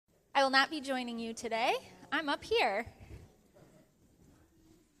I will not be joining you today. I'm up here.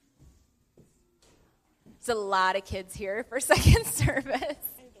 There's a lot of kids here for second service.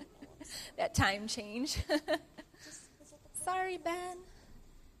 That time change. Sorry, Ben.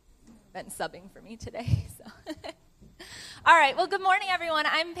 Ben's subbing for me today. So, all right. Well, good morning, everyone.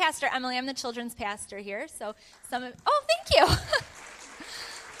 I'm Pastor Emily. I'm the children's pastor here. So thank you.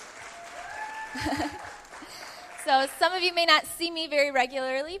 So some of you may not see me very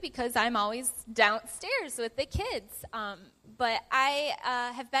regularly because I'm always downstairs with the kids. But I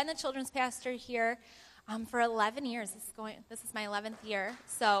have been the children's pastor here for 11 years. This is my 11th year.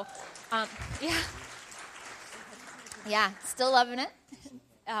 So, yeah, still loving it.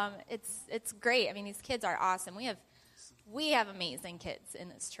 It's great. I mean, these kids are awesome. We have amazing kids in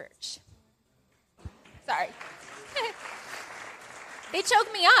this church. Sorry. They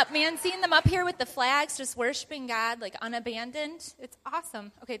choke me up, man, seeing them up here with the flags, just worshiping God, like unabandoned. It's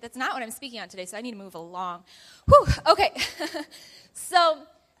awesome. Okay, that's not what I'm speaking on today, so I need to move along. Whew, okay. So,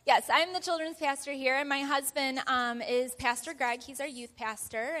 yes, I'm the children's pastor here, and my husband is Pastor Greg. He's our youth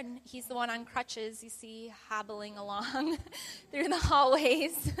pastor, and he's the one on crutches you see hobbling along through the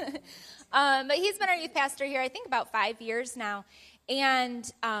hallways. But he's been our youth pastor here, I think, about 5 years now. And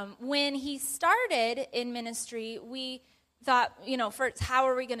when he started in ministry, we thought, first, how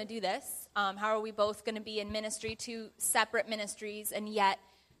are we going to do this? How are we both going to be in ministry, two separate ministries, and yet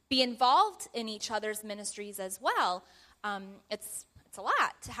be involved in each other's ministries as well? It's a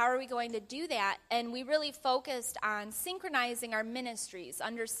lot. How are we going to do that? And we really focused on synchronizing our ministries,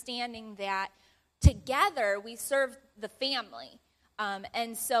 understanding that together we serve the family.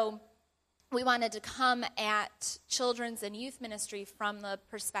 And so we wanted to come at children's and youth ministry from the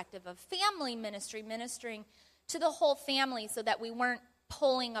perspective of family ministry, ministering to the whole family so that we weren't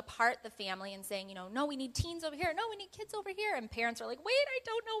pulling apart the family and saying, no, we need teens over here. No, we need kids over here. And parents are like, wait, I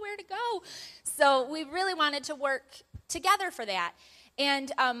don't know where to go. So we really wanted to work together for that. And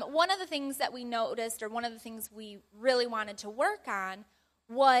one of the things that we noticed, or one of the things we really wanted to work on,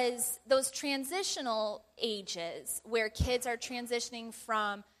 was those transitional ages where kids are transitioning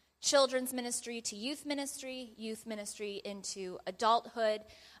from children's ministry to youth ministry into adulthood.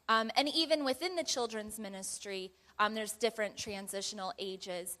 And even within the children's ministry, there's different transitional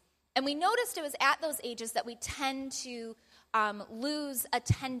ages. And we noticed it was at those ages that we tend to lose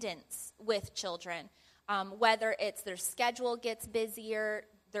attendance with children, whether it's their schedule gets busier,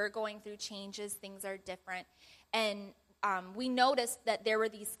 they're going through changes, things are different. And we noticed that there were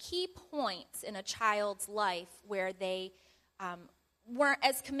these key points in a child's life where they weren't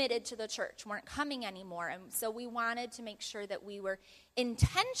as committed to the church, weren't coming anymore. And so we wanted to make sure that we were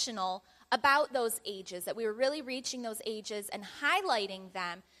intentional about those ages, that we were really reaching those ages and highlighting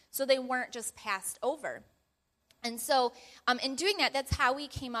them so they weren't just passed over. And so in doing that, that's how we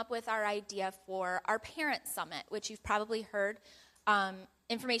came up with our idea for our Parent Summit, which you've probably heard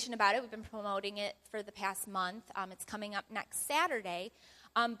information about it. We've been promoting it for the past month. It's coming up next Saturday.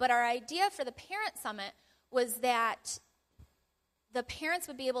 But our idea for the Parent Summit was that the parents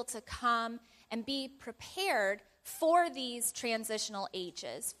would be able to come and be prepared for these transitional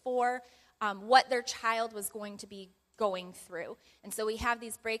ages, for what their child was going to be going through. And so we have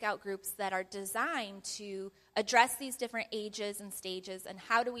these breakout groups that are designed to address these different ages and stages, and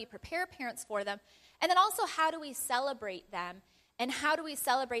how do we prepare parents for them, and then also how do we celebrate them, and how do we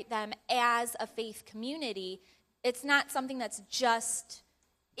celebrate them as a faith community. It's not something that's just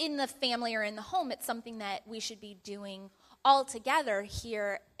in the family or in the home. It's something that we should be doing all together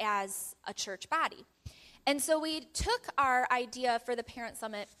here as a church body. And so we took our idea for the Parent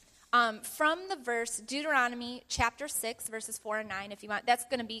Summit from the verse Deuteronomy chapter 6, verses 4 and 9, if you want. That's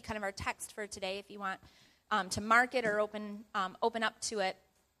going to be kind of our text for today if you want to mark it or open up to it.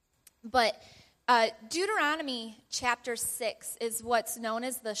 But Deuteronomy chapter 6 is what's known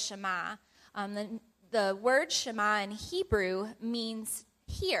as the Shema. The word Shema in Hebrew means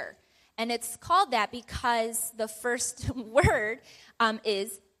hear. And it's called that because the first word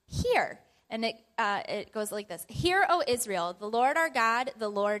is hear. And it goes like this. Hear, O Israel, the Lord our God, the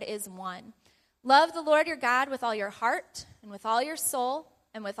Lord is one. Love the Lord your God with all your heart and with all your soul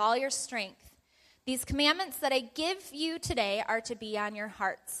and with all your strength. These commandments that I give you today are to be on your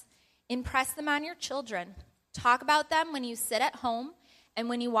hearts. Impress them on your children. Talk about them when you sit at home and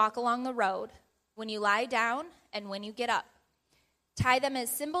when you walk along the road, when you lie down and when you get up. Tie them as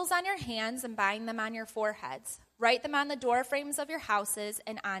symbols on your hands and bind them on your foreheads. Write them on the door frames of your houses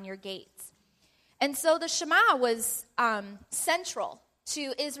and on your gates. And so the Shema was central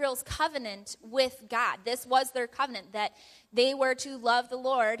to Israel's covenant with God. This was their covenant, that they were to love the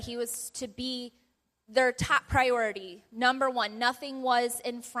Lord. He was to be their top priority, number one, nothing was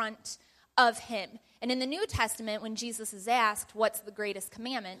in front of him. And in the New Testament, when Jesus is asked, what's the greatest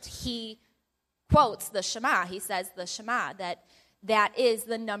commandment, he quotes the Shema. He says the Shema, that is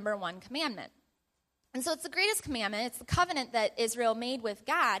the number one commandment. And so it's the greatest commandment. It's the covenant that Israel made with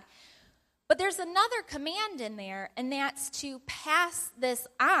God. But there's another command in there, and that's to pass this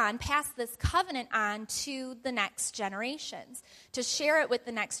covenant on to the next generations, to share it with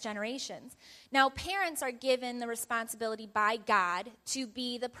the next generations. Now, parents are given the responsibility by God to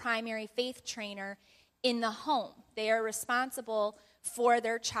be the primary faith trainer in the home. They are responsible for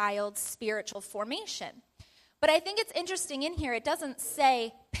their child's spiritual formation. But I think it's interesting in here, it doesn't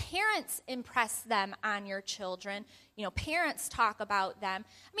say parents impress them on your children. Parents talk about them.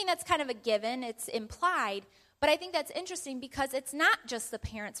 I mean, that's kind of a given. It's implied. But I think that's interesting because it's not just the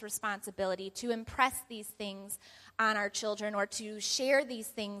parents' responsibility to impress these things on our children or to share these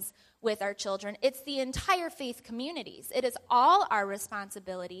things with our children. It's the entire faith communities. It is all our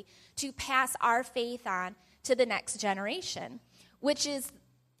responsibility to pass our faith on to the next generation, which is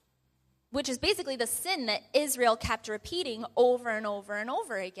basically the sin that Israel kept repeating over and over and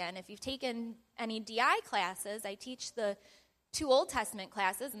over again. If you've taken any DI classes, I teach the 2 Old Testament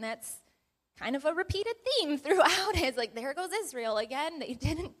classes, and that's kind of a repeated theme throughout. It's like, there goes Israel again. They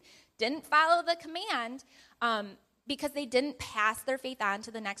didn't follow the command because they didn't pass their faith on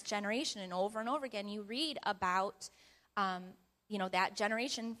to the next generation. And over again, you read about that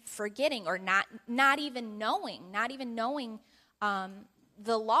generation forgetting or not even knowing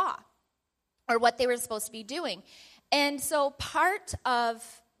the law or what they were supposed to be doing. And so part of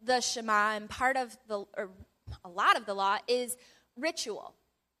the Shema and a lot of the law is ritual.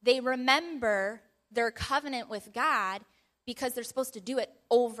 They remember their covenant with God because they're supposed to do it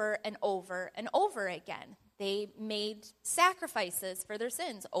over and over and over again. They made sacrifices for their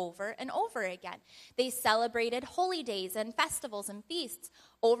sins over and over again. They celebrated holy days and festivals and feasts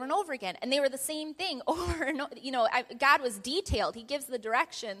over and over again. And they were the same thing over and over. God was detailed. He gives the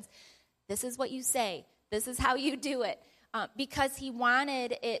directions. This is what you say. This is how you do it. Because he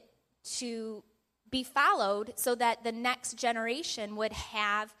wanted it to be followed so that the next generation would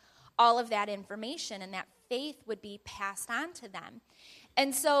have all of that information and that faith would be passed on to them.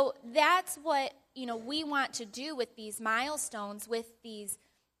 And so that's what, we want to do with these milestones, with these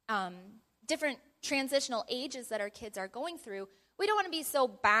different transitional ages that our kids are going through. We don't want to be so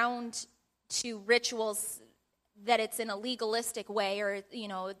bound to rituals that it's in a legalistic way or,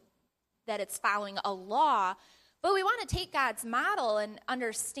 that it's following a law. But we want to take God's model and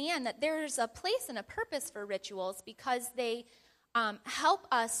understand that there's a place and a purpose for rituals because they help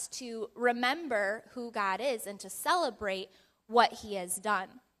us to remember who God is and to celebrate what he has done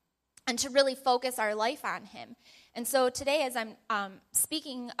and to really focus our life on him. And so today, as I'm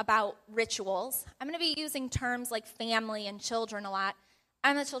speaking about rituals, I'm going to be using terms like family and children a lot.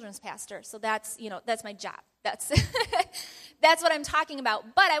 I'm a children's pastor, so that's my job. That's what I'm talking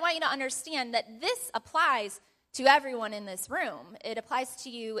about. But I want you to understand that this applies to everyone in this room. It applies to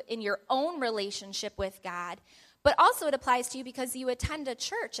you in your own relationship with God, but also it applies to you because you attend a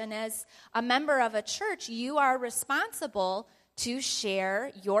church, and as a member of a church, you are responsible to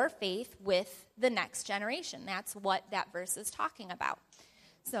share your faith with the next generation. That's what that verse is talking about.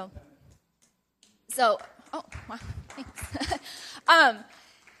 So, oh, wow, thanks.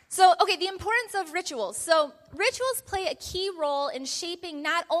 Okay, the importance of rituals. So rituals play a key role in shaping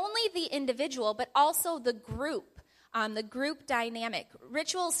not only the individual, but also the group dynamic.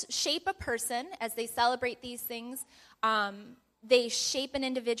 Rituals shape a person as they celebrate these things. They shape an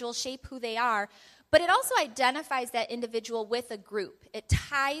individual, shape who they are. But it also identifies that individual with a group. It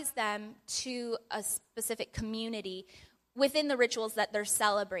ties them to a specific community within the rituals that they're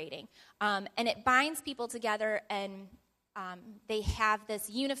celebrating. And it binds people together, and they have this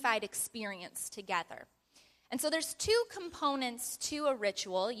unified experience together. And so there's 2 components to a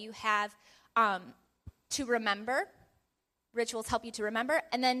ritual. You have to remember. Rituals help you to remember,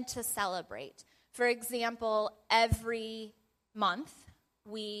 and then to celebrate. For example, every month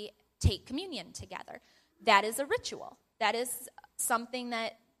we take communion together. That is a ritual. That is something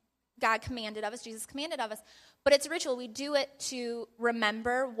that God commanded of us, Jesus commanded of us. But it's a ritual. We do it to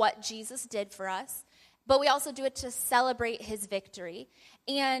remember what Jesus did for us, but we also do it to celebrate his victory.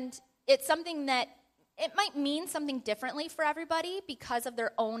 And it's something that it might mean something differently for everybody because of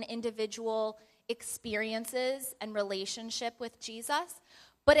their own individual experiences and relationship with Jesus.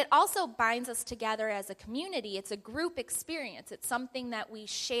 But it also binds us together as a community. It's a group experience. It's something that we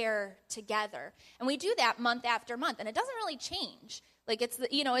share together. And we do that month after month, and it doesn't really change. Like it's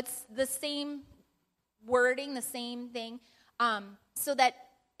the same wording, the same thing, so that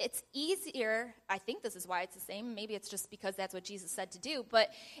it's easier, I think this is why it's the same, maybe it's just because that's what Jesus said to do, but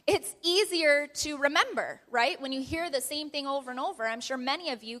it's easier to remember, right? When you hear the same thing over and over, I'm sure many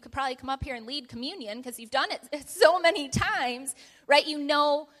of you could probably come up here and lead communion because you've done it so many times, right? You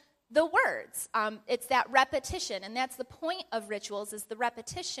know the words. It's that repetition, and that's the point of rituals, is the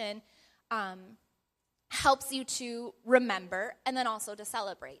repetition helps you to remember and then also to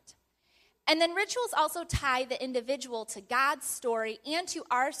celebrate. And then rituals also tie the individual to God's story and to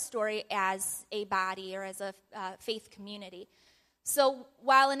our story as a body or as a faith community. So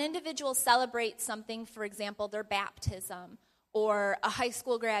while an individual celebrates something, for example, their baptism or a high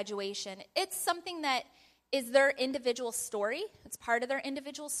school graduation, it's something that is their individual story. It's part of their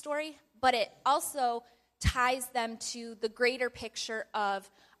individual story, but it also ties them to the greater picture of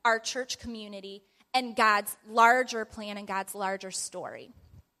our church community and God's larger plan and God's larger story.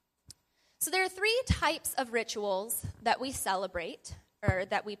 So there are 3 types of rituals that we celebrate or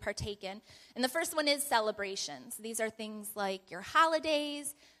that we partake in. And the first one is celebrations. These are things like your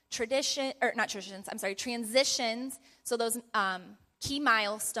holidays, transitions. So those key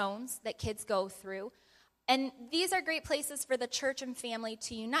milestones that kids go through. And these are great places for the church and family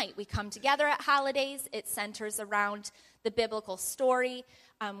to unite. We come together at holidays. It centers around the biblical story.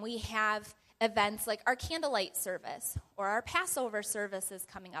 We have events like our candlelight service or our Passover service is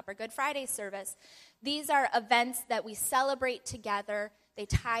coming up, our Good Friday service. These are events that we celebrate together. They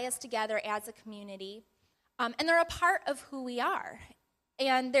tie us together as a community, and they're a part of who we are.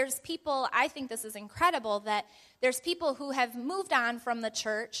 And there's people, I think this is incredible, that there's people who have moved on from the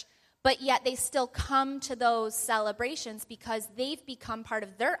church, but yet they still come to those celebrations because they've become part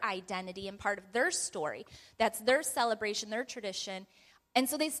of their identity and part of their story. That's their celebration, their tradition. And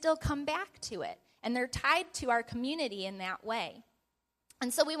so they still come back to it, and they're tied to our community in that way.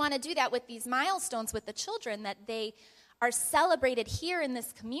 And so we want to do that with these milestones with the children, that they are celebrated here in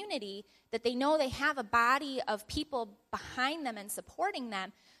this community, that they know they have a body of people behind them and supporting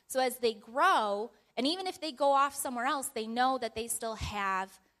them. So as they grow, and even if they go off somewhere else, they know that they still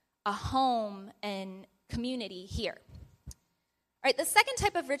have a home and community here. All right, the second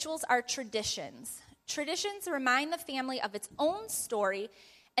type of rituals are traditions. Traditions remind the family of its own story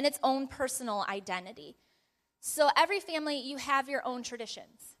and its own personal identity. So every family, you have your own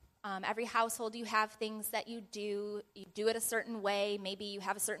traditions. Every household, you have things that you do it a certain way. Maybe you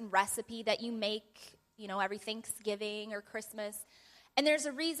have a certain recipe that you make, every Thanksgiving or Christmas. And there's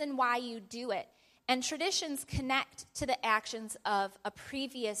a reason why you do it. And traditions connect to the actions of a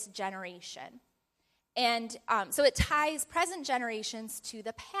previous generation. And so it ties present generations to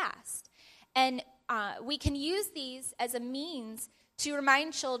the past. And we can use these as a means to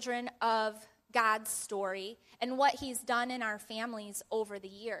remind children of God's story and what he's done in our families over the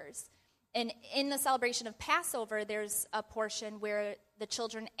years. And in the celebration of Passover, there's a portion where the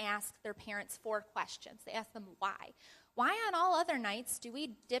children ask their parents 4 questions. They ask them why. Why on all other nights do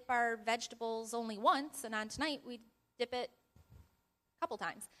we dip our vegetables only once, and on tonight we dip it a couple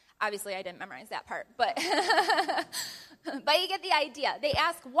times? Obviously, I didn't memorize that part, but but you get the idea. They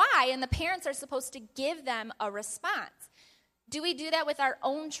ask why, and the parents are supposed to give them a response. Do we do that with our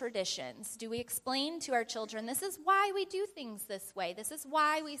own traditions? Do we explain to our children, this is why we do things this way? This is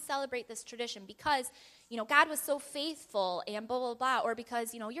why we celebrate this tradition, because, God was so faithful and blah, blah, blah, or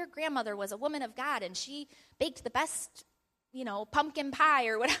because, your grandmother was a woman of God and she baked the best, pumpkin pie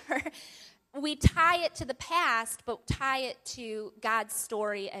or whatever. We tie it to the past, but tie it to God's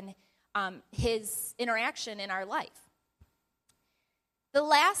story and his interaction in our life. The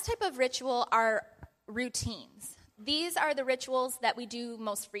last type of ritual are routines. These are the rituals that we do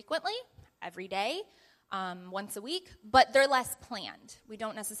most frequently, every day, once a week, but they're less planned. We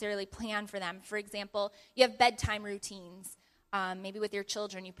don't necessarily plan for them. For example, you have bedtime routines. Maybe with your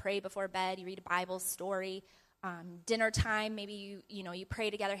children, you pray before bed, you read a Bible story. Dinner time, maybe you pray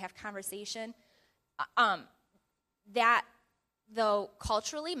together, have conversation. That, though,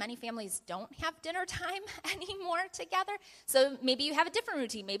 culturally, many families don't have dinner time anymore together. So maybe you have a different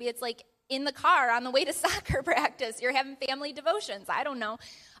routine. Maybe it's like in the car on the way to soccer practice. You're having family devotions. I don't know.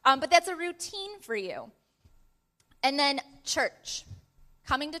 But that's a routine for you. And then church.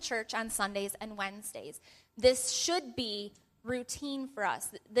 Coming to church on Sundays and Wednesdays. This should be routine for us.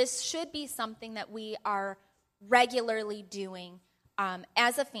 This should be something that we are regularly doing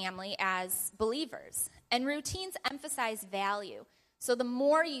as a family, as believers. And routines emphasize value. So the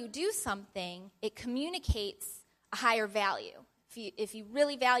more you do something, it communicates a higher value. If you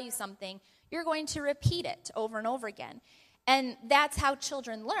really value something, you're going to repeat it over and over again. And that's how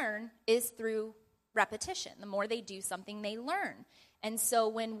children learn, is through repetition. The more they do something, they learn. And so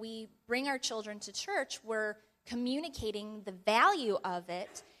when we bring our children to church, we're communicating the value of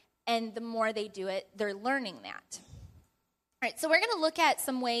it and the more they do it, they're learning that. All right, so we're going to look at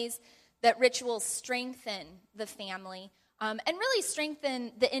some ways that rituals strengthen the family and really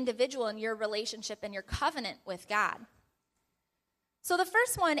strengthen the individual in your relationship and your covenant with God. So the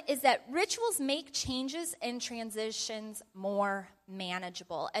first one is that rituals make changes and transitions more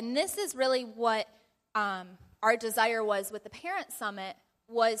manageable. And this is really what our desire was with the Parent Summit,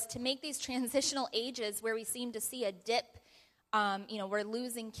 was to make these transitional ages where we seem to see a dip, we're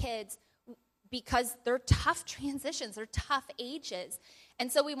losing kids, because they're tough transitions, they're tough ages.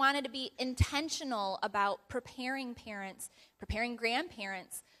 And so we wanted to be intentional about preparing parents, preparing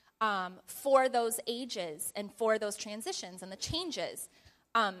grandparents for those ages and for those transitions and the changes.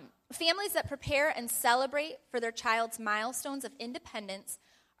 Families that prepare and celebrate for their child's milestones of independence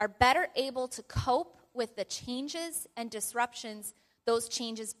are better able to cope with the changes and disruptions those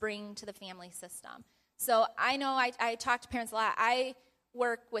changes bring to the family system. So I know I talk to parents a lot. I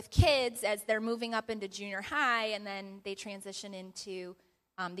work with kids as they're moving up into junior high, and then they transition into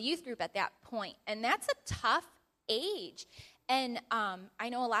the youth group at that point. And that's a tough age. And I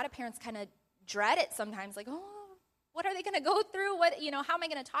know a lot of parents kind of dread it sometimes, like, oh, what are they going to go through? How am I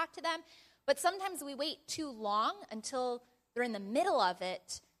going to talk to them? But sometimes we wait too long until they're in the middle of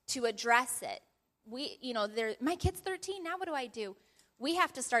it to address it. My kid's 13, now what do I do? We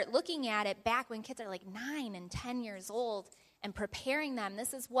have to start looking at it back when kids are like 9 and 10 years old and preparing them.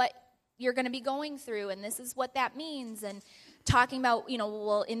 This is what you're going to be going through, and this is what that means. And talking about,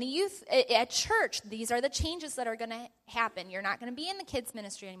 in the youth, at church, these are the changes that are going to happen. You're not going to be in the kids'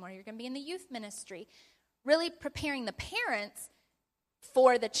 ministry anymore. You're going to be in the youth ministry. Really preparing the parents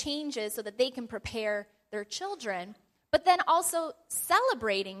for the changes so that they can prepare their children, but then also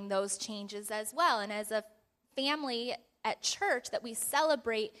celebrating those changes as well. And as a family at church, that we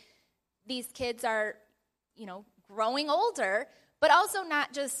celebrate these kids are, growing older, but also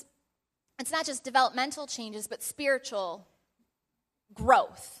it's not just developmental changes, but spiritual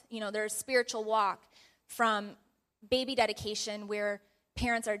growth. There's spiritual walk from baby dedication, where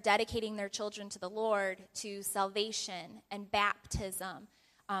parents are dedicating their children to the Lord, to salvation and baptism,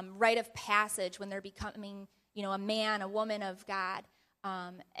 rite of passage when they're becoming, a man, a woman of God,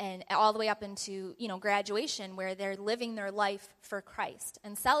 and all the way up into, graduation, where they're living their life for Christ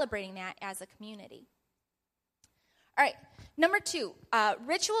and celebrating that as a community. All right, number 2,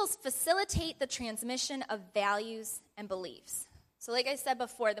 rituals facilitate the transmission of values and beliefs. So like I said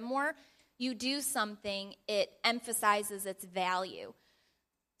before, the more you do something, it emphasizes its value.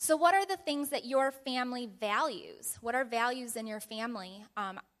 So what are the things that your family values? What are values in your family?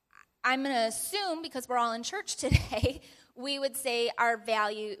 I'm going to assume, because we're all in church today, we would say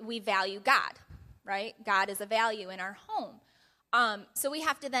we value God, right? God is a value in our home. So we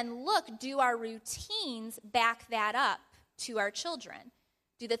have to then do our routines back that up to our children?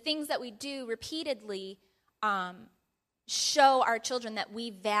 Do the things that we do repeatedly show our children that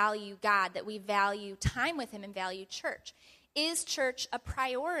we value God, that we value time with Him and value church? Is church a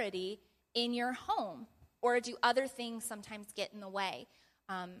priority in your home, or do other things sometimes get in the way?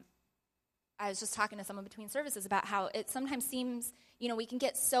 I was just talking to someone between services about how it sometimes seems, we can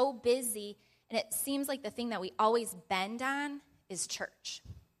get so busy, and it seems like the thing that we always bend on is church.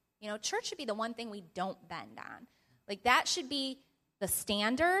 Church should be the one thing we don't bend on. Like, that should be the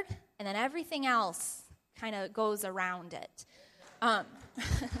standard, and then everything else kind of goes around it.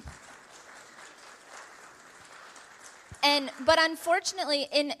 But unfortunately,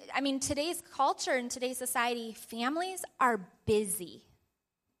 today's culture and today's society, families are busy.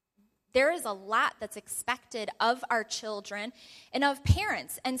 There is a lot that's expected of our children and of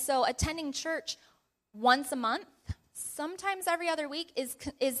parents. And so attending church once a month, sometimes every other week,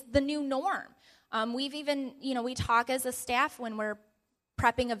 is the new norm. We've even, we talk as a staff when we're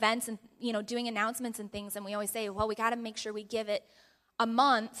prepping events and, doing announcements and things, and we always say, well, we got to make sure we give it a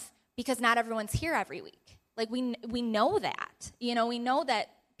month because not everyone's here every week. Like, we know that. We know that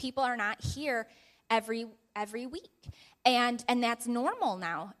people are not here every week. And that's normal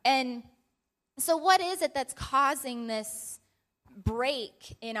now. And so what is it that's causing this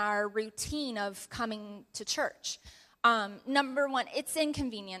break in our routine of coming to church? Number one, it's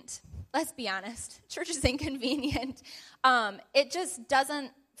inconvenient. Let's be honest. Church is inconvenient. It just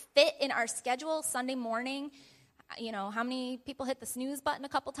doesn't fit in our schedule. Sunday morning, how many people hit the snooze button a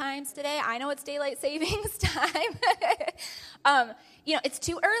couple times today? I know it's daylight savings time. It's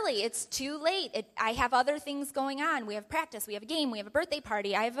too early. It's too late. I have other things going on. We have practice. We have a game. We have a birthday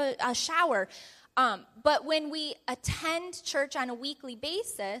party. I have a shower. But when we attend church on a weekly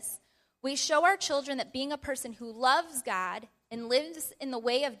basis, we show our children that being a person who loves God and lives in the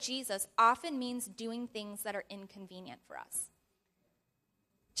way of Jesus often means doing things that are inconvenient for us.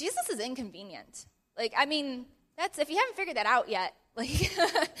 Jesus is inconvenient. Like, I mean, that's, if you haven't figured that out yet, like,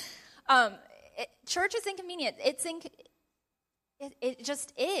 church is inconvenient. It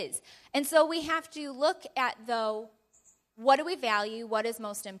just is. And so we have to look at, though, what do we value? What is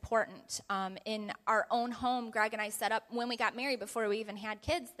most important? In our own home, Greg and I set up, when we got married, before we even had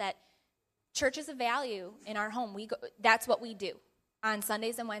kids, that church is a value in our home. That's what we do. On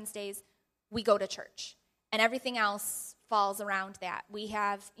Sundays and Wednesdays, we go to church. And everything else falls around that. We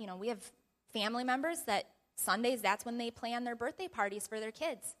have family members that Sundays, that's when they plan their birthday parties for their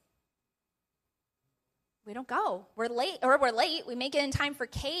kids. We don't go. We're late. We make it in time for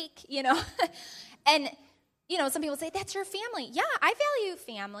cake, And, some people say, that's your family. Yeah, I value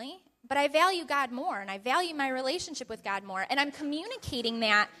family, but I value God more, and I value my relationship with God more, and I'm communicating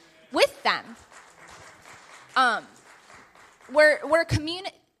that with them. We're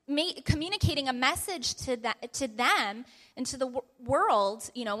communicating a message to them and to the world,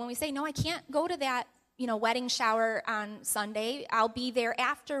 when we say, no, I can't go to that, wedding shower on Sunday. I'll be there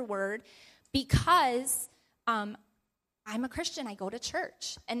afterward because I'm a Christian. I go to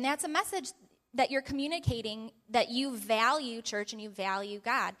church. And that's a message that you're communicating, that you value church and you value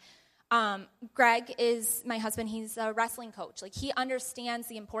God. Greg is my husband. He's a wrestling coach. Like, he understands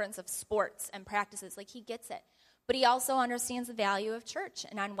the importance of sports and practices. Like, he gets it. But he also understands the value of church.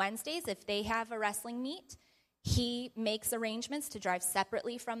 And on Wednesdays, if they have a wrestling meet, he makes arrangements to drive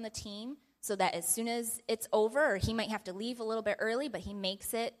separately from the team so that as soon as it's over, or he might have to leave a little bit early, but he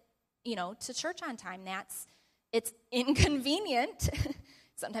makes it, to church on time. It's inconvenient.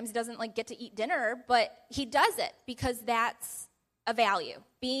 Sometimes he doesn't get to eat dinner, but he does it because that's a value.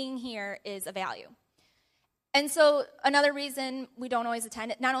 Being here is a value. And so another reason we don't always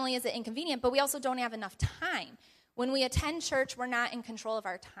attend it, not only is it inconvenient, but we also don't have enough time. When we attend church, we're not in control of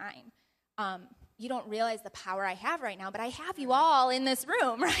our time. You don't realize the power I have right now, but I have you all in this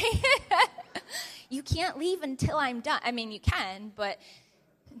room, right? You can't leave until I'm done. I mean, you can, but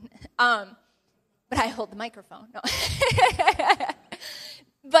I hold the microphone. No.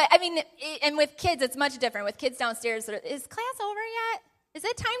 But, I mean, and with kids, it's much different. With kids downstairs, is class over yet? Is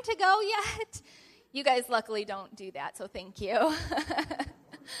it time to go yet? You guys luckily don't do that, so thank you.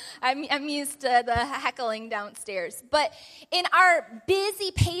 I'm used to the heckling downstairs. But in our busy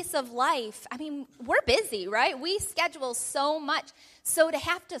pace of life, I mean, we're busy, right? We schedule so much. So to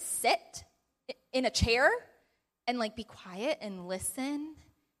have to sit in a chair and, be quiet and listen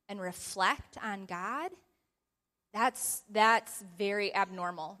and reflect on God, that's very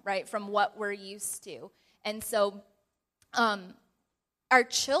abnormal, right, from what we're used to. And so our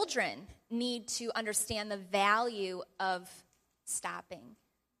children need to understand the value of stopping.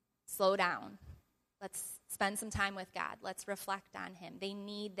 Slow down. Let's spend some time with God. Let's reflect on him. They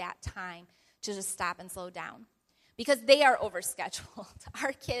need that time to just stop and slow down because they are overscheduled.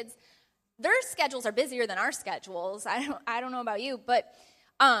 Our kids, their schedules are busier than our schedules. I don't know about you, but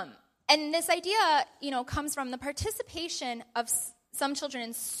and this idea, comes from the participation of some children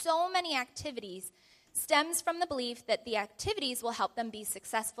in so many activities stems from the belief that the activities will help them be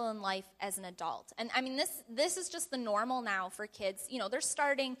successful in life as an adult. And I mean, this is just the normal now for kids. They're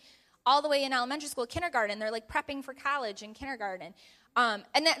starting all the way in elementary school, kindergarten. They're prepping for college in kindergarten. And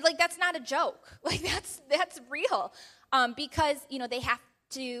that, that's not a joke. That's real. Because, they have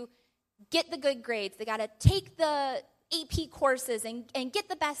to get the good grades. They got to take the AP courses and get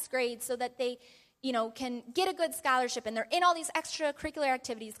the best grades so that they, can get a good scholarship, and they're in all these extracurricular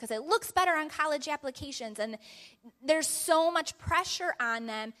activities because it looks better on college applications, and there's so much pressure on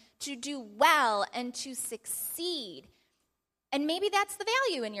them to do well and to succeed. And maybe that's the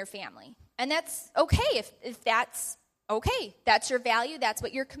value in your family, and that's okay if that's okay. That's your value. That's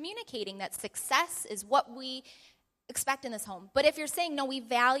what you're communicating, that success is what we expect in this home. But if you're saying, no, we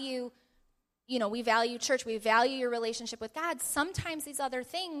value church, we value your relationship with God, sometimes these other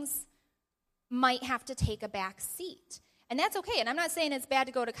things might have to take a back seat. And that's okay. And I'm not saying it's bad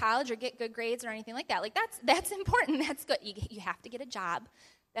to go to college or get good grades or anything like that. That's important. That's good. You have to get a job.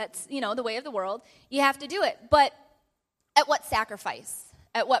 That's, the way of the world. You have to do it. But at what sacrifice?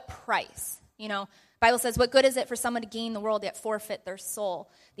 At what price? Bible says, what good is it for someone to gain the world yet forfeit their soul?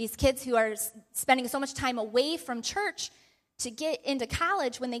 These kids who are spending so much time away from church to get into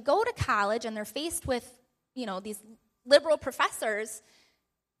college, when they go to college and they're faced with, these liberal professors,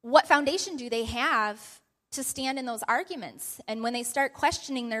 what foundation do they have to stand in those arguments? And when they start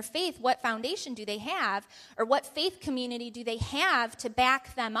questioning their faith, what foundation do they have? Or what faith community do they have to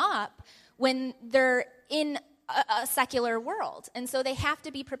back them up when they're in a secular world? And so they have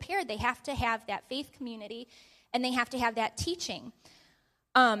to be prepared. They have to have that faith community, and they have to have that teaching.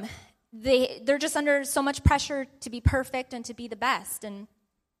 They're just under so much pressure to be perfect and to be the best. And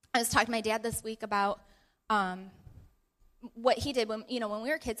I was talking to my dad this week about what he did when we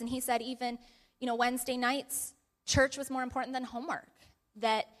were kids, and he said even, Wednesday nights, church was more important than homework.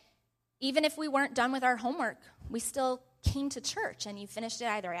 That even if we weren't done with our homework, we still came to church, and you finished it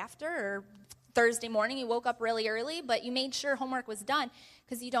either after or Thursday morning. You woke up really early, but you made sure homework was done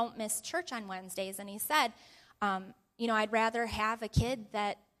because you don't miss church on Wednesdays. And he said, I'd rather have a kid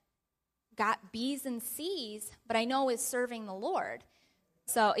that got B's and C's, but I know is serving the Lord.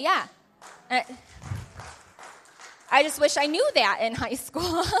 So, yeah. I just wish I knew that in high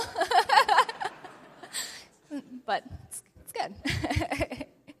school. But it's good.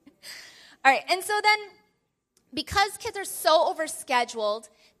 All right, and so then, because kids are so overscheduled,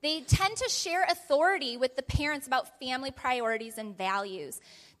 they tend to share authority with the parents about family priorities and values.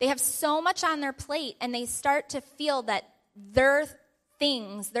 They have so much on their plate, and they start to feel that their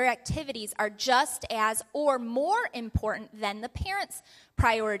things, their activities are just as or more important than the parents'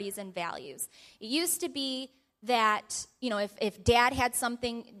 priorities and values. It used to be that, if dad had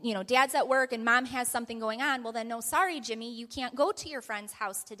something, dad's at work and mom has something going on, well then, no, sorry, Jimmy, you can't go to your friend's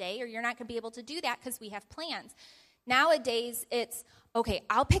house today, or you're not going to be able to do that because we have plans. Nowadays, it's, okay,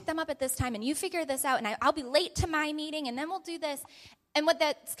 I'll pick them up at this time, and you figure this out, and I'll be late to my meeting, and then we'll do this. And what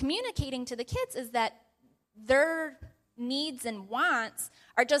that's communicating to the kids is that their needs and wants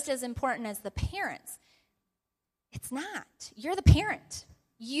are just as important as the parents. It's not. You're the parent.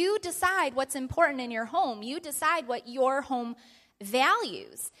 You decide what's important in your home. You decide what your home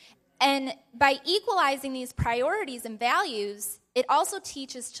values. And by equalizing these priorities and values, it also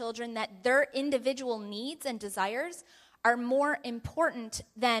teaches children that their individual needs and desires are more important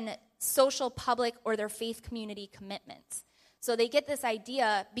than social, public, or their faith community commitments. So they get this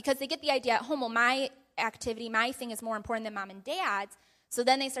idea, because they get the idea at home, well, my activity, my thing is more important than mom and dad's. So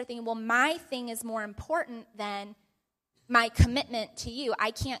then they start thinking, well, my thing is more important than my commitment to you.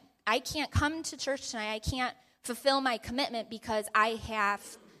 I can't come to church tonight. I can't fulfill my commitment because I have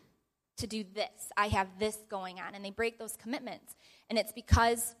to do this. I have this going on. And they break those commitments. And it's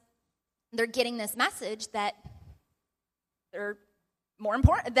because they're getting this message that they're more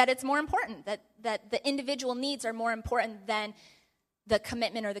important, that it's more important, that the individual needs are more important than the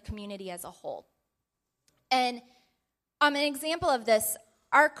commitment or the community as a whole. And an example of this,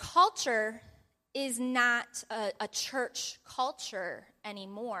 our culture is not a church culture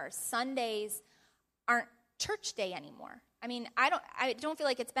anymore. Sundays aren't church day anymore. I mean, I don't feel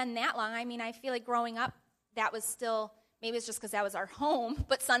like it's been that long. I mean, I feel like growing up, that was still, maybe it's just because that was our home,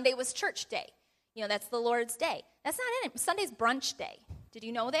 but Sunday was church day. That's the Lord's day. That's not it. Sunday's brunch day. Did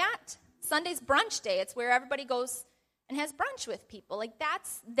you know that? Sunday's brunch day. It's where everybody goes and has brunch with people. Like,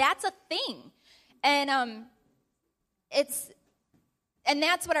 that's a thing. And And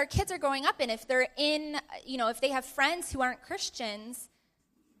that's what our kids are growing up in. If they're in, if they have friends who aren't Christians,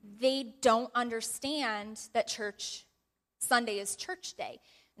 they don't understand that Sunday is church day.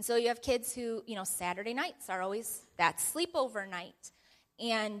 And so you have kids who, Saturday nights are always that sleepover night.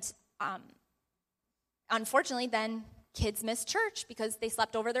 And unfortunately, then kids miss church because they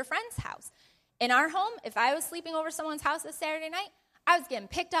slept over their friend's house. In our home, if I was sleeping over someone's house this Saturday night, I was getting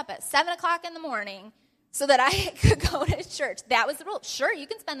picked up at 7 o'clock in the morning so that I could go to church. That was the rule. Sure, you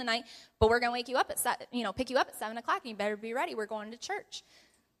can spend the night, but we're going to wake you up pick you up at 7 o'clock, and you better be ready. We're going to church.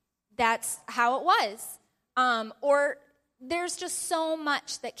 That's how it was. Or there's just so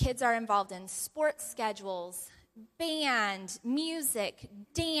much that kids are involved in. Sports schedules, band, music,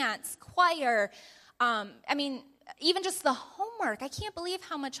 dance, choir. Even just the homework. I can't believe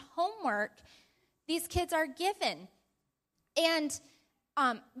how much homework these kids are given. And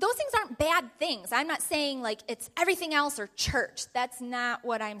those things aren't bad things. I'm not saying like it's everything else or church. That's not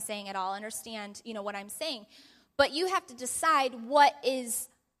what I'm saying at all. Understand, what I'm saying. But you have to decide what is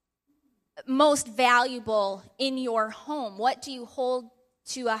most valuable in your home. What do you hold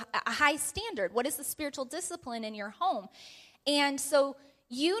to a high standard? What is the spiritual discipline in your home? And so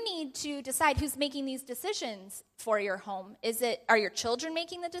you need to decide who's making these decisions for your home. Are your children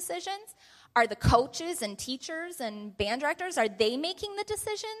making the decisions? Are the coaches and teachers and band directors, are they making the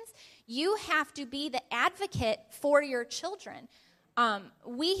decisions? You have to be the advocate for your children.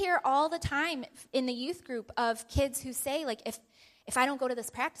 We hear all the time in the youth group of kids who say, like, if I don't go to this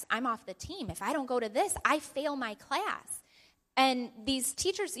practice, I'm off the team. If I don't go to this, I fail my class. And these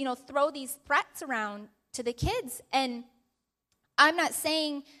teachers, throw these threats around to the kids. And I'm not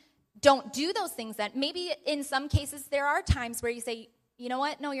saying don't do those things then. Maybe in some cases there are times where you say, you know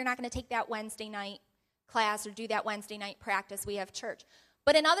what? No, you're not going to take that Wednesday night class or do that Wednesday night practice. We have church.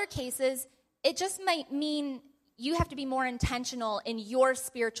 But in other cases, it just might mean you have to be more intentional in your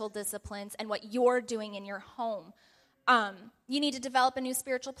spiritual disciplines and what you're doing in your home. You need to develop a new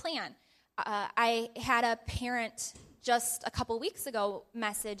spiritual plan. I had a parent just a couple weeks ago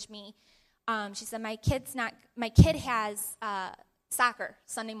message me. She said, my kid has soccer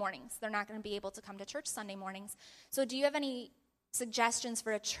Sunday mornings. They're not going to be able to come to church Sunday mornings. So do you have any suggestions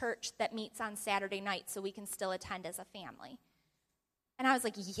for a church that meets on Saturday night so we can still attend as a family? And I was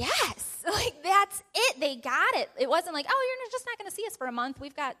like, yes, like that's it. They got it. It wasn't like, oh, you're just not going to see us for a month.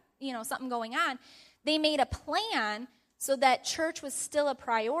 We've got, something going on. They made a plan so that church was still a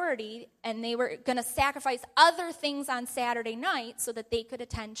priority, and they were going to sacrifice other things on Saturday night so that they could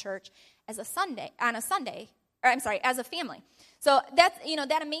attend church as a family. So that's,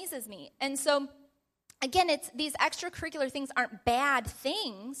 that amazes me. And so, again, it's these extracurricular things aren't bad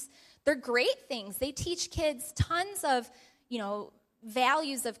things. They're great things. They teach kids tons of,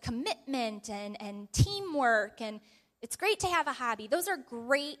 values of commitment and teamwork, and it's great to have a hobby. Those are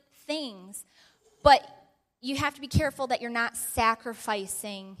great things, but you have to be careful that you're not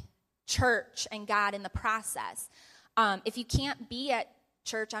sacrificing church and God in the process. If you can't be at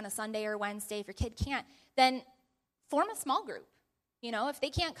church on a Sunday or Wednesday, if your kid can't, then form a small group. If they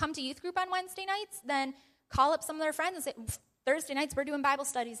can't come to youth group on Wednesday nights, then call up some of their friends and say, Thursday nights we're doing Bible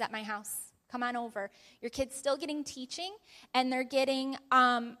studies at my house. Come on over. Your kid's still getting teaching, and they're getting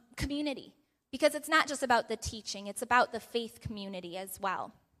community. Because it's not just about the teaching, it's about the faith community as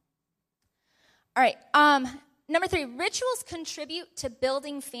well. All right, number 3, rituals contribute to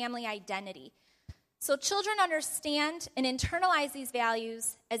building family identity. So children understand and internalize these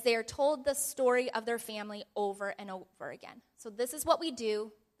values as they are told the story of their family over and over again. So this is what we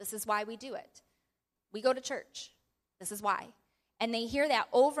do. This is why we do it. We go to church. This is why. And they hear that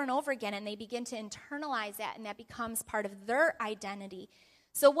over and over again, and they begin to internalize that, and that becomes part of their identity.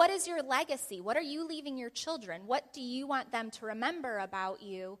 So what is your legacy? What are you leaving your children? What do you want them to remember about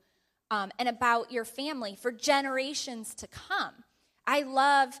you and about your family for generations to come? I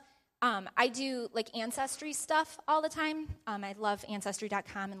do like ancestry stuff all the time. I love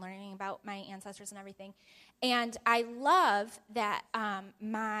Ancestry.com and learning about my ancestors and everything. And I love that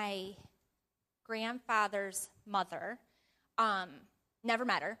my grandfather's mother, never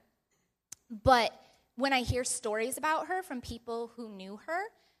met her, but when I hear stories about her from people who knew her,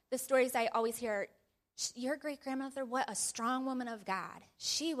 the stories I always hear, your great-grandmother, what a strong woman of God.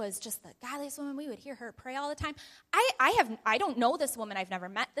 She was just the godliest woman. We would hear her pray all the time. I don't know this woman. I've never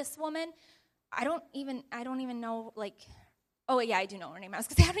met this woman. I don't even know, oh, yeah, I do know her name. I was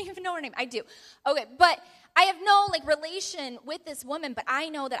going to say, I don't even know her name. I do. Okay, but I have no, relation with this woman, but I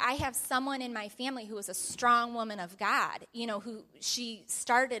know that I have someone in my family who is a strong woman of God, who she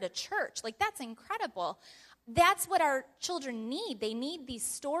started a church. That's incredible. That's what our children need. They need these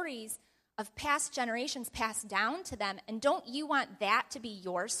stories of past generations passed down to them. And don't you want that to be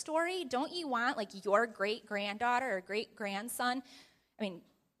your story? Don't you want, your great-granddaughter or great-grandson? I mean,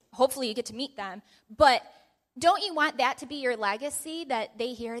 hopefully you get to meet them, but don't you want that to be your legacy, that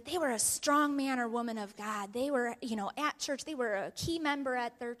they hear they were a strong man or woman of God? They were, at church. They were a key member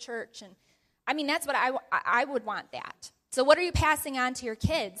at their church. And I mean, that's what I would want that. So what are you passing on to your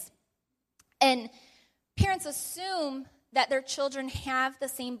kids? And parents assume that their children have the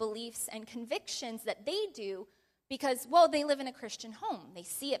same beliefs and convictions that they do because, they live in a Christian home. They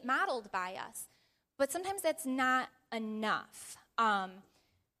see it modeled by us. But sometimes that's not enough.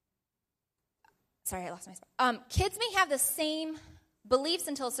 Sorry, I lost my spot. Kids may have the same beliefs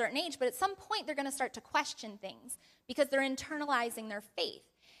until a certain age, but at some point they're going to start to question things because they're internalizing their faith.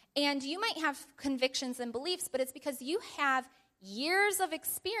 And you might have convictions and beliefs, but it's because you have years of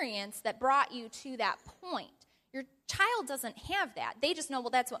experience that brought you to that point. Your child doesn't have that. They just know,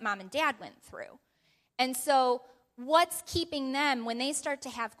 that's what mom and dad went through. And so what's keeping them when they start to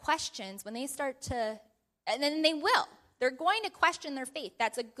have questions, and then they will. They're going to question their faith.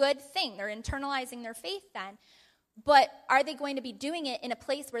 That's a good thing. They're internalizing their faith then. But are they going to be doing it in a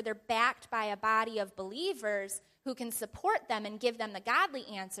place where they're backed by a body of believers who can support them and give them the godly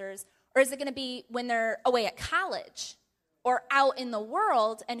answers? Or is it going to be when they're away at college or out in the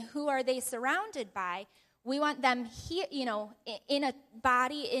world, and who are they surrounded by? We want them here, in a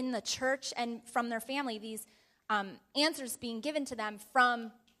body in the church and from their family, these answers being given to them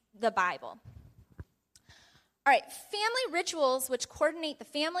from the Bible. All right, family rituals which coordinate the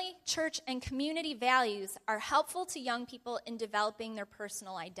family, church, and community values are helpful to young people in developing their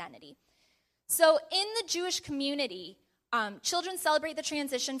personal identity. So in the Jewish community, children celebrate the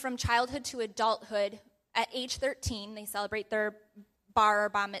transition from childhood to adulthood at age 13. They celebrate their bar or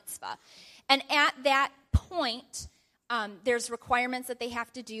bar mitzvah. And at that point, there's requirements that they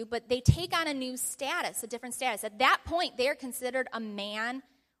have to do, but they take on a new status, a different status. At that point, they are considered a man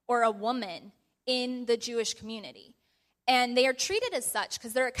or a woman in the Jewish community. And they are treated as such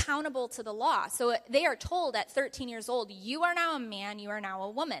because they're accountable to the law. So they are told at 13 years old, you are now a man, you are now a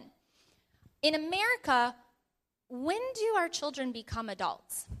woman. In America, when do our children become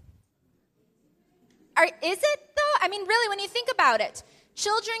adults? Is it, though? I mean, really, when you think about it,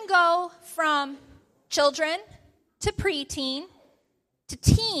 children go from children to preteen to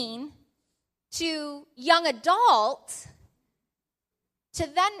teen to young adult to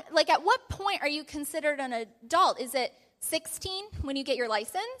then, like, at what point are you considered an adult? Is it 16 when you get your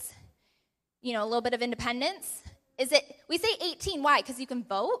license? You know, a little bit of independence? Is it, we say 18, why? Because you can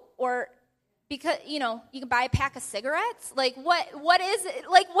vote? Or because, you know, you can buy a pack of cigarettes? Like, what is it?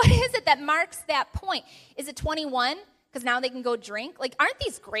 Like, what is it that marks that point? Is it 21? Because now they can go drink? Like, aren't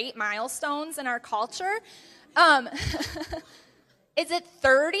these great milestones in our culture? Is it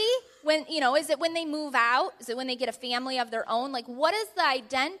 30? When, you know, is it when they move out? Is it when they get a family of their own? Like, what is the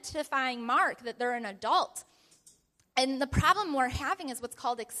identifying mark that they're an adult? And the problem we're having is what's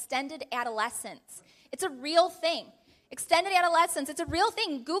called extended adolescence. It's a real thing. Extended adolescence, it's a real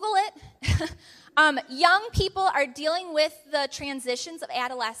thing. Google it. Young people are dealing with the transitions of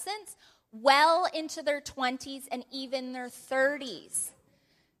adolescence well into their 20s and even their 30s.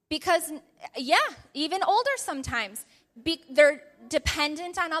 Because, yeah, even older sometimes. They're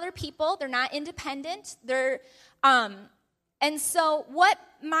dependent on other people. They're not independent. And so what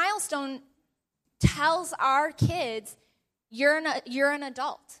milestone tells our kids, you're an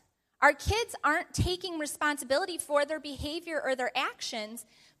adult? Our kids aren't taking responsibility for their behavior or their actions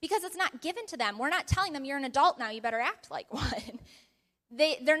because it's not given to them. We're not telling them, you're an adult now, you better act like one.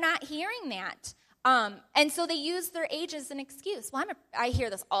 They're not hearing that. And so they use their age as an excuse. Well, I hear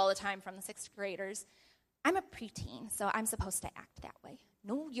this all the time from the sixth graders. I'm a preteen, so I'm supposed to act that way.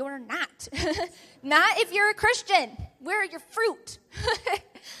 No, you're not. Not if you're a Christian. Where are your fruit?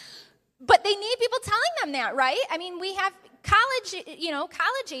 But they need people telling them that, right? I mean, we have college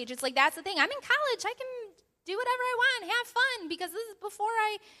age. It's like, that's the thing. I'm in college. I can do whatever I want, have fun, because this is before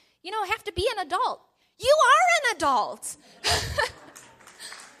I, have to be an adult. You are an adult.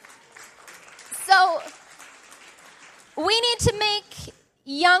 So we need to make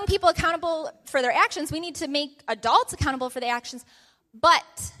young people accountable for their actions. We need to make adults accountable for their actions.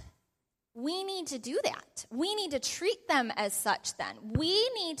 But we need to do that. We need to treat them as such then. We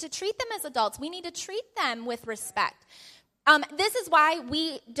need to treat them as adults. We need to treat them with respect. This is why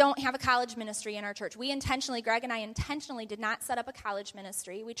we don't have a college ministry in our church. Greg and I intentionally did not set up a college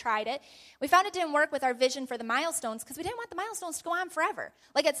ministry. We tried it. We found it didn't work with our vision for the milestones because we didn't want the milestones to go on forever.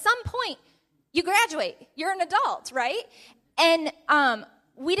 Like, at some point, you graduate. You're an adult, right? And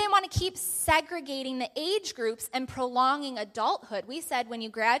we didn't want to keep segregating the age groups and prolonging adulthood. We said when you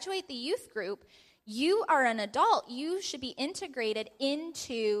graduate the youth group, you are an adult. You should be integrated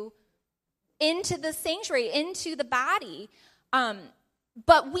into the sanctuary, into the body.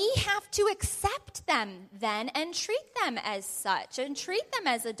 But we have to accept them then and treat them as such and treat them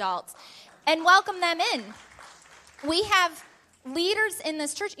as adults and welcome them in. We have leaders in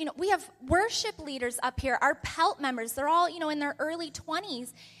this church, we have worship leaders up here, our PELT members, they're all, in their early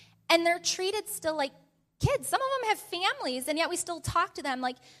 20s, and they're treated still like kids. Some of them have families, and yet we still talk to them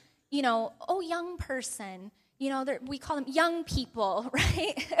like, young person, we call them young people,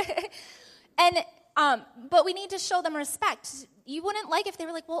 right? But we need to show them respect. You wouldn't like if they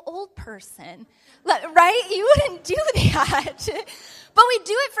were like, well, old person, right? You wouldn't do that. But we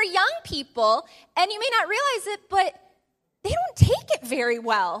do it for young people, and you may not realize it, but they don't take it very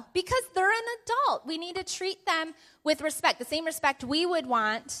well because they're an adult. We need to treat them with respect. The same respect we would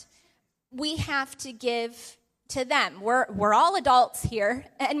want, we have to give to them. We're all adults here,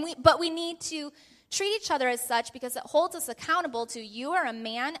 but we need to treat each other as such because it holds us accountable to you are a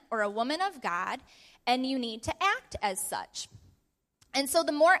man or a woman of God, and you need to act as such. And so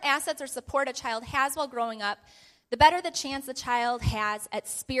the more assets or support a child has while growing up, the better the chance the child has at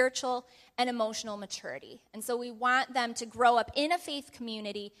spiritual and emotional maturity. And so we want them to grow up in a faith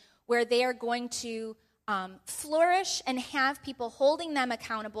community where they are going to flourish and have people holding them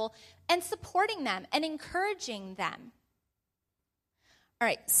accountable and supporting them and encouraging them. All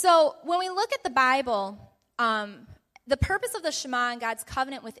right, so when we look at the Bible, the purpose of the Shema and God's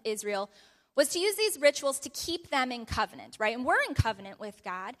covenant with Israel was to use these rituals to keep them in covenant, right? And we're in covenant with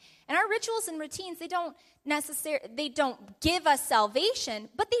God. And our rituals and routines, they don't give us salvation,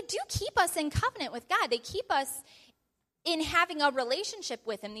 but they do keep us in covenant with God. They keep us in having a relationship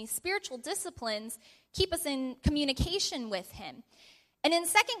with Him. These spiritual disciplines keep us in communication with Him. And in 2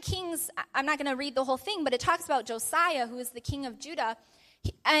 Kings, I'm not going to read the whole thing, but it talks about Josiah, who is the king of Judah.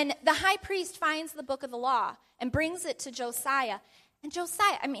 And the high priest finds the book of the law and brings it to Josiah. And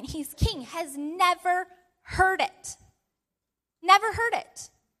Josiah, he's king, has never heard it. Never heard it.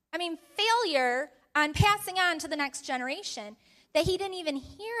 I mean, failure on passing on to the next generation, that he didn't even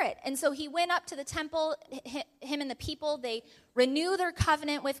hear it. And so he went up to the temple, him and the people, they renew their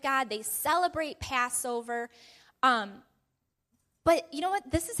covenant with God, they celebrate Passover. But you know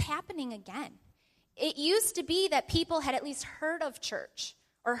what? This is happening again. It used to be that people had at least heard of church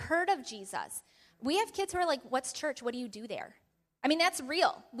or heard of Jesus. We have kids who are like, what's church? What do you do there? I mean, that's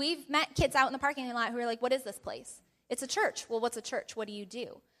real. We've met kids out in the parking lot who are like, what is this place? It's a church. Well, what's a church? What do you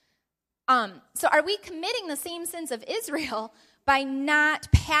do? So are we committing the same sins of Israel by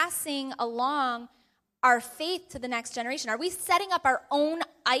not passing along our faith to the next generation? Are we setting up our own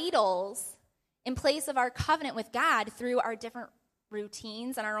idols in place of our covenant with God through our different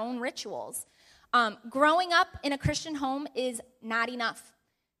routines and our own rituals? Growing up in a Christian home is not enough.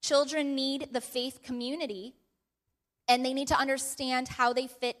 Children need the faith community, and they need to understand how they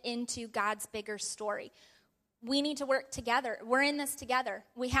fit into God's bigger story. We need to work together. We're in this together.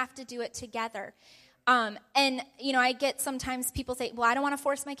 We have to do it together. And, you know, I get sometimes people say, well, I don't want to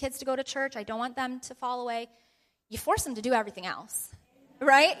force my kids to go to church. I don't want them to fall away. You force them to do everything else,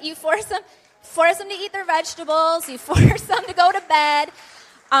 right? You force them to eat their vegetables. You force them to go to bed.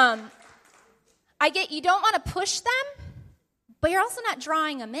 I get you don't want to push them, but you're also not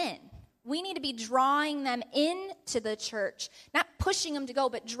drawing them in. We need to be drawing them into the church, not pushing them to go,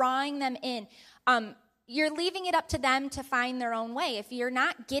 but drawing them in. You're leaving it up to them to find their own way. If you're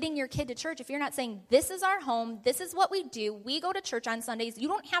not getting your kid to church, if you're not saying, this is our home, this is what we do, we go to church on Sundays, you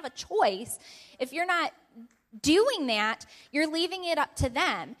don't have a choice. If you're not doing that, you're leaving it up to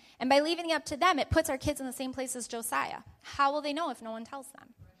them. And by leaving it up to them, it puts our kids in the same place as Josiah. How will they know if no one tells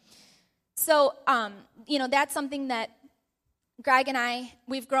them? So, you know, that's something that Greg and I,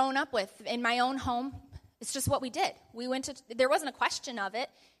 we've grown up with. In my own home, it's just what we did. There wasn't a question of it.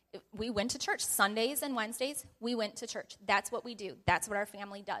 We went to church. Sundays and Wednesdays, we went to church. That's what we do. That's what our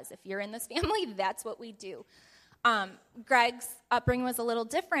family does. If you're in this family, that's what we do. Greg's upbringing was a little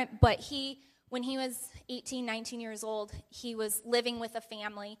different, but when he was 18, 19 years old, he was living with a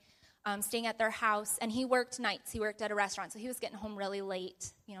family, staying at their house, and he worked nights. He worked at a restaurant, so he was getting home really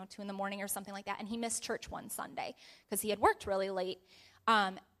late, 2 a.m. or something like that, and he missed church one Sunday because he had worked really late.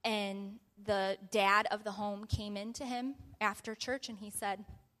 And the dad of the home came into him after church, and he said,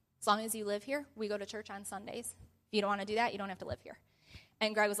 as long as you live here, we go to church on Sundays. If you don't want to do that, you don't have to live here.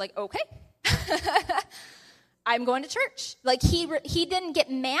 And Greg was like, okay. I'm going to church. Like, he didn't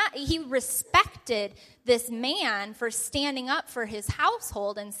get mad. He respected this man for standing up for his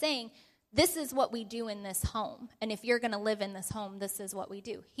household and saying, this is what we do in this home. And if you're going to live in this home, this is what we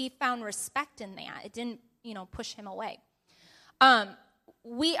do. He found respect in that. It didn't, push him away.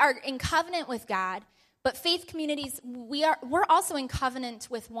 We are in covenant with God, but faith communities, we're also in covenant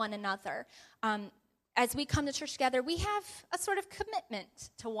with one another. As we come to church together, we have a sort of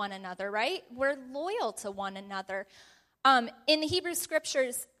commitment to one another, right? We're loyal to one another. In the Hebrew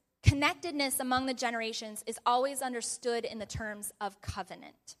Scriptures, connectedness among the generations is always understood in the terms of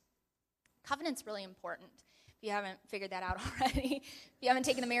covenant. Covenant's really important. If you haven't figured that out already, if you haven't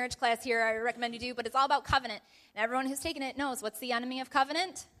taken the marriage class here, I recommend you do, but it's all about covenant. And everyone who's taken it knows what's the enemy of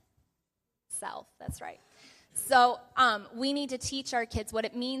covenant? Self, that's right. So we need to teach our kids what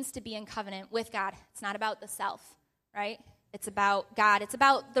it means to be in covenant with God. It's not about the self, right? It's about God. It's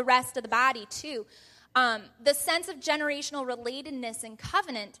about the rest of the body, too. The sense of generational relatedness in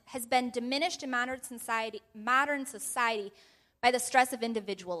covenant has been diminished in modern society by the stress of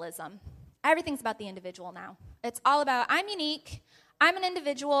individualism. Everything's about the individual now. It's all about, I'm unique, I'm an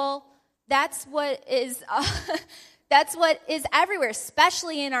individual. That's what is everywhere,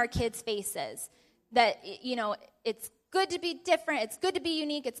 especially in our kids' faces. That, it's good to be different, it's good to be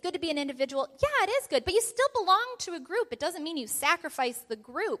unique, it's good to be an individual. Yeah, it is good, but you still belong to a group. It doesn't mean you sacrifice the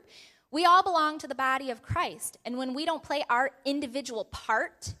group. We all belong to the body of Christ, and when we don't play our individual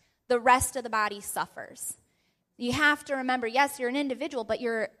part, the rest of the body suffers. You have to remember, yes, you're an individual, but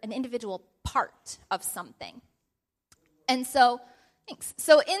you're an individual part of something. And so, thanks.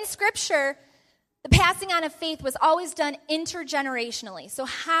 So in Scripture, the passing on of faith was always done intergenerationally. So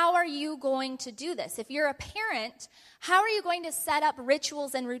how are you going to do this? If you're a parent, how are you going to set up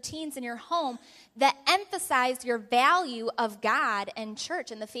rituals and routines in your home that emphasize your value of God and church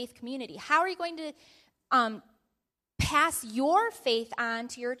and the faith community? How are you going to pass your faith on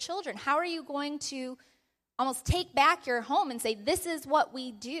to your children? How are you going to almost take back your home and say, this is what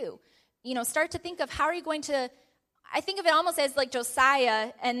we do? Start to think of how are you going to, I think of it almost as like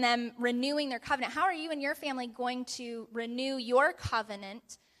Josiah and them renewing their covenant. How are you and your family going to renew your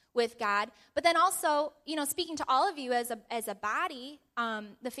covenant with God? But then also, speaking to all of you as a body,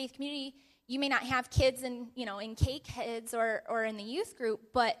 the faith community, you may not have kids in K-Kids or in the youth group,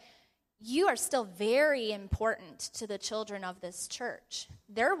 but you are still very important to the children of this church.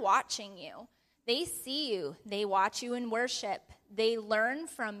 They're watching you. They see you. They watch you in worship. They learn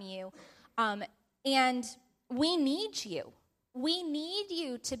from you. And we need you. We need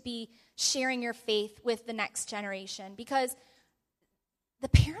you to be sharing your faith with the next generation because the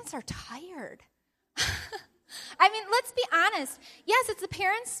parents are tired. I mean, let's be honest. Yes, it's the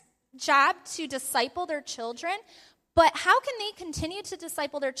parents' job to disciple their children, but how can they continue to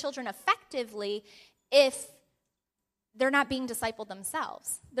disciple their children effectively if they're not being discipled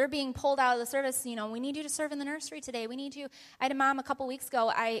themselves? They're being pulled out of the service. We need you to serve in the nursery today. We need you. I had a mom a couple weeks ago.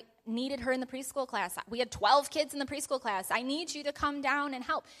 I needed her in the preschool class. We had 12 kids in the preschool class. I need you to come down and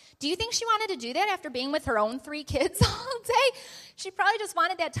help. Do you think she wanted to do that after being with her own 3 kids all day? She probably just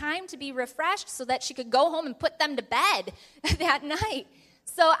wanted that time to be refreshed so that she could go home and put them to bed that night.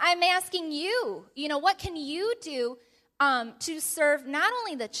 So I'm asking you, what can you do to serve not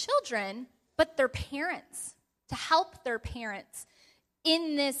only the children, but their parents, to help their parents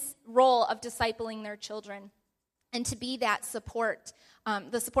in this role of discipling their children and to be that support,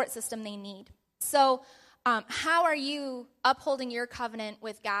 the support system they need. So how are you upholding your covenant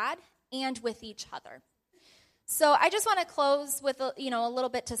with God and with each other? So I just want to close with a little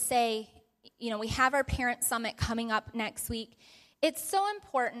bit to say, we have our parent summit coming up next week. It's so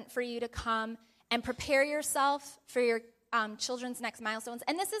important for you to come and prepare yourself for your children's next milestones.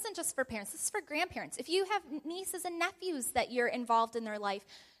 And this isn't just for parents. This is for grandparents. If you have nieces and nephews that you're involved in their life,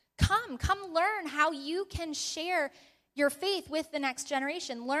 come learn how you can share your faith with the next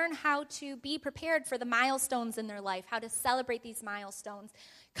generation. Learn how to be prepared for the milestones in their life, how to celebrate these milestones.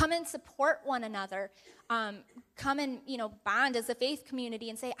 Come and support one another. Come and, bond as a faith community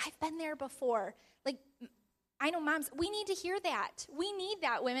and say, I've been there before. I know moms, we need to hear that. We need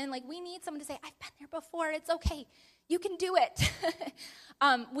that, women. We need someone to say, I've been there before. It's okay. You can do it.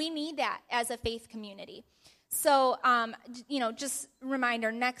 We need that as a faith community. So, just a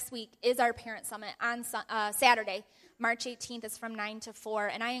reminder, next week is our Parent Summit on Saturday, March 18th. It's from 9 to 4.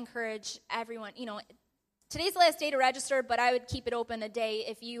 And I encourage everyone, today's the last day to register, but I would keep it open a day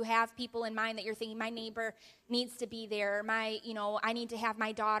if you have people in mind that you're thinking, my neighbor needs to be there. I need to have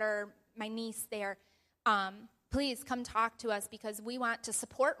my daughter, my niece there. Please come talk to us because we want to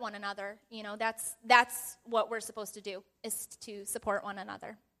support one another. That's what we're supposed to do, is to support one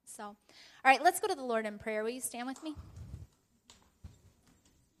another. So, all right, let's go to the Lord in prayer. Will you stand with me?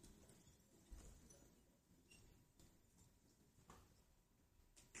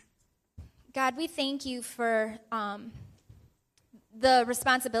 God, we thank you for the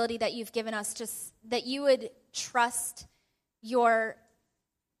responsibility that you've given us, just that you would trust your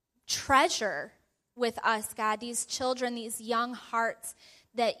treasure with us, God, these children, these young hearts,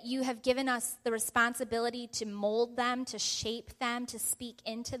 that you have given us the responsibility to mold them, to shape them, to speak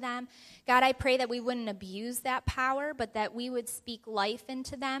into them. God, I pray that we wouldn't abuse that power, but that we would speak life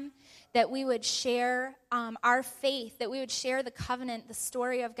into them, that we would share our faith, that we would share the covenant, the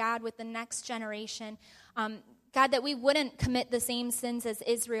story of God with the next generation. God, that we wouldn't commit the same sins as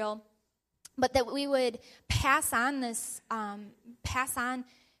Israel, but that we would pass on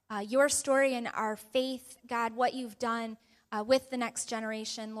your story and our faith, God, what you've done with the next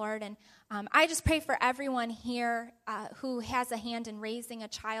generation, Lord. And I just pray for everyone here who has a hand in raising a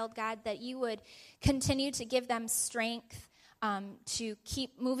child, God, that you would continue to give them strength to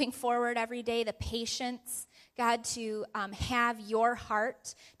keep moving forward every day, the patience, God, to have your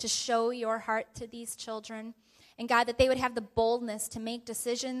heart, to show your heart to these children. And God, that they would have the boldness to make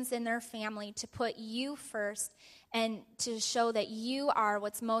decisions in their family, to put you first, and to show that you are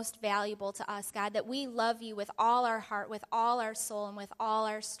what's most valuable to us, God, that we love you with all our heart, with all our soul, and with all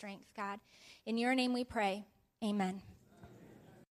our strength, God. In your name we pray. Amen.